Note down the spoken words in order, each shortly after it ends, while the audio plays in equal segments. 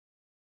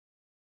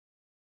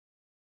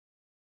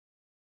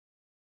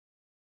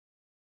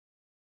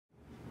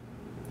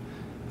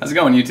How's it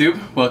going, YouTube?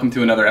 Welcome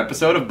to another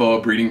episode of Boa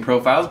Breeding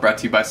Profiles, brought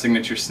to you by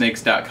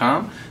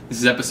SignatureSnakes.com. This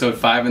is episode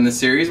 5 in the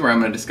series, where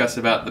I'm going to discuss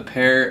about the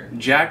pair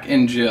Jack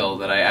and Jill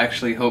that I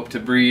actually hope to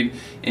breed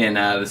in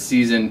the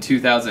season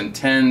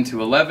 2010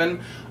 to 11,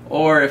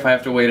 or if I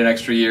have to wait an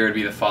extra year, it'd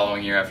be the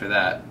following year after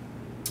that.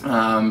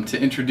 To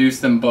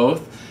introduce them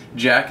both,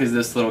 Jack is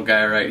this little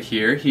guy right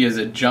here. He is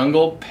a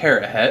Jungle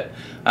Parahet.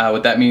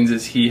 What that means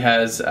is he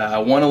has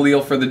one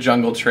allele for the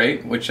jungle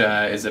trait, which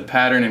is a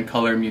pattern and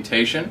color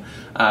mutation.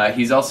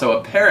 He's also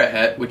a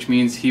parahet, which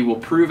means he will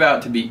prove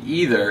out to be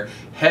either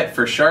het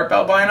for sharp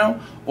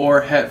albino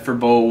or het for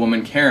boa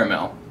woman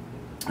caramel.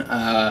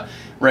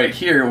 Right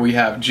here we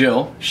have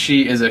Jill.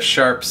 She is a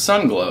sharp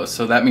Sunglow,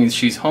 so that means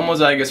she's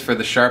homozygous for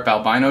the sharp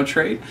albino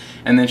trait,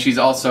 and then she's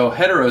also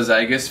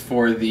heterozygous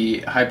for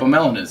the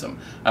hypomelanism,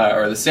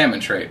 or the salmon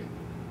trait.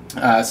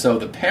 So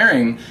the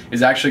pairing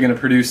is actually going to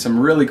produce some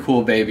really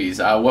cool babies.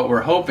 What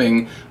we're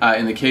hoping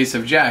in the case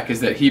of Jack is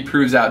that he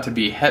proves out to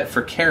be het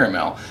for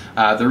caramel.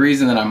 The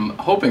reason that I'm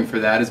hoping for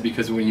that is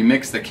because when you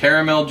mix the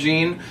caramel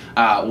gene,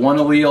 one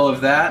allele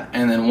of that,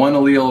 and then one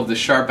allele of the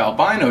sharp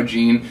albino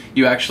gene,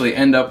 you actually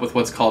end up with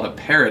what's called a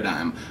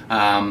paradigm.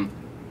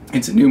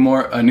 It's a new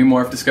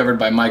morph discovered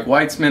by Mike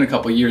Weitzman a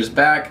couple years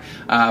back,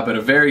 but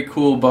a very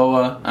cool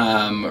boa,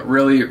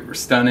 really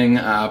stunning.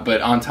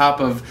 But on top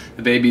of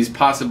the babies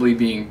possibly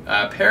being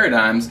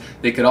paradigms,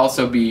 they could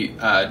also be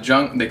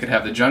they could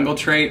have the jungle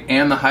trait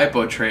and the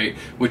hypo trait,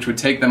 which would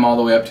take them all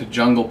the way up to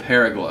Jungle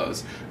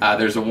Paraglows.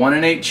 There's a 1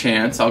 in 8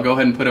 chance. I'll go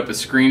ahead and put up a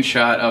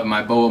screenshot of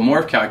my boa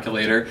morph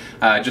calculator.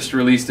 Just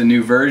released a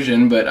new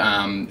version, but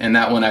and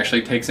that one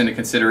actually takes into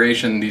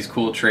consideration these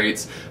cool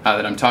traits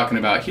that I'm talking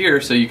about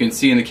here. So you can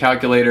see in the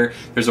calculator,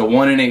 there's a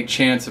 1 in 8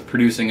 chance of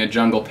producing a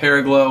Jungle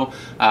Paraglow,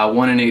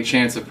 1 in 8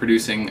 chance of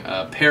producing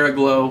a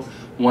Paraglow,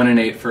 1 in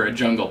 8 for a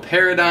Jungle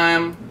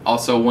Paradigm,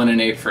 also 1 in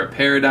 8 for a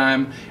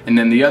Paradigm, and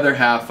then the other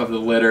half of the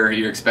litter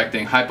you're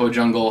expecting Hypo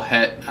Jungle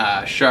Het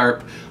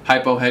Sharp,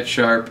 Hypo Het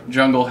Sharp,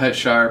 Jungle Het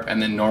Sharp,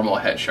 and then Normal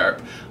Het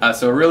Sharp.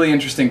 So a really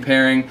interesting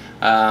pairing.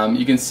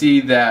 You can see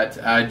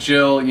that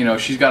Jill, you know,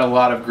 she's got a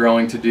lot of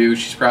growing to do.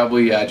 She's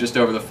probably just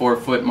over the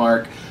 4-foot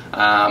mark.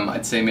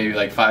 I'd say maybe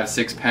like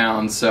 5-6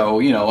 pounds, so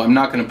you know, I'm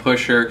not going to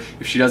push her.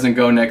 If she doesn't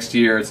go next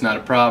year, it's not a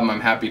problem. I'm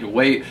happy to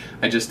wait.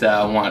 I just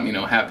want, you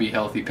know, happy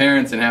healthy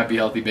parents and happy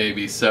healthy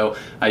babies. So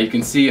you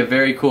can see a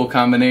very cool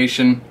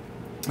combination.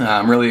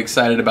 I'm really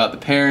excited about the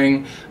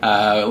pairing.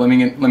 Let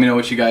me know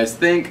what you guys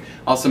think.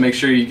 Also, make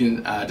sure you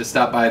can just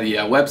stop by the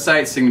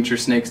website,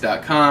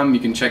 SignatureSnakes.com. You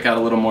can check out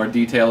a little more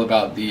detail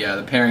about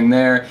the pairing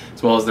there,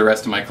 as well as the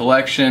rest of my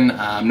collection.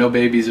 No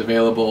babies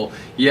available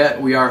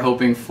yet. We are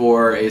hoping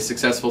for a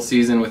successful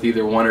season with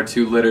either 1 or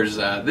 2 litters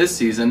this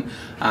season.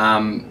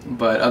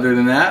 But other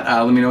than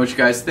that, let me know what you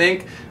guys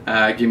think.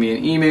 Give me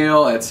an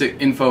email at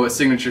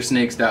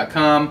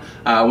info@signaturesnakes.com.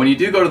 When you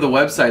do go to the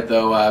website,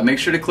 though, make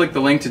sure to click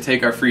the link to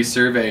take our free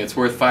survey. It's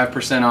worth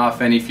 5%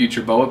 off any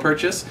future boa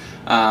purchase,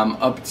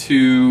 up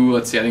to,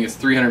 let's see, I think it's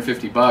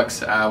 350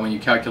 bucks when you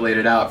calculate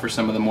it out for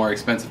some of the more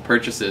expensive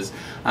purchases.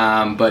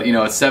 But you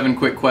know, it's 7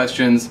 quick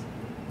questions.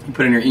 You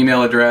put in your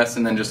email address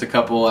and then just a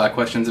couple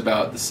questions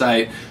about the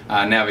site,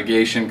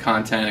 navigation,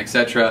 content,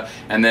 etc.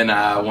 And then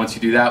once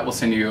you do that, we'll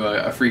send you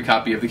a free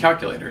copy of the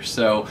calculator.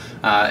 So,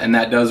 and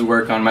that does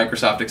work on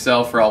Microsoft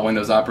Excel for all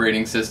Windows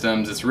operating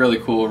systems. It's really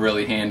cool,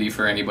 really handy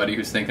for anybody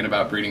who's thinking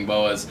about breeding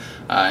boas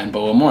and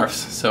boa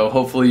morphs. So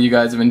hopefully you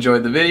guys have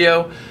enjoyed the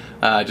video.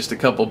 Just a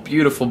couple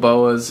beautiful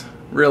boas.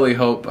 Really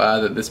hope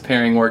that this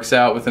pairing works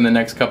out within the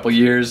next couple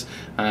years.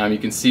 You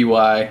can see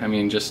why. I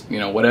mean, just, you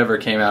know, whatever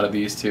came out of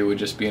these two would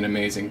just be an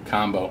amazing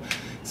combo.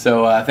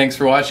 So thanks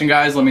for watching,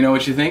 guys. Let me know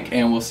what you think,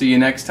 and we'll see you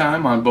next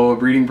time on Boa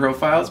Breeding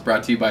Profiles,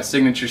 brought to you by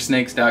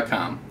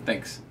SignatureSnakes.com.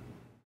 Thanks.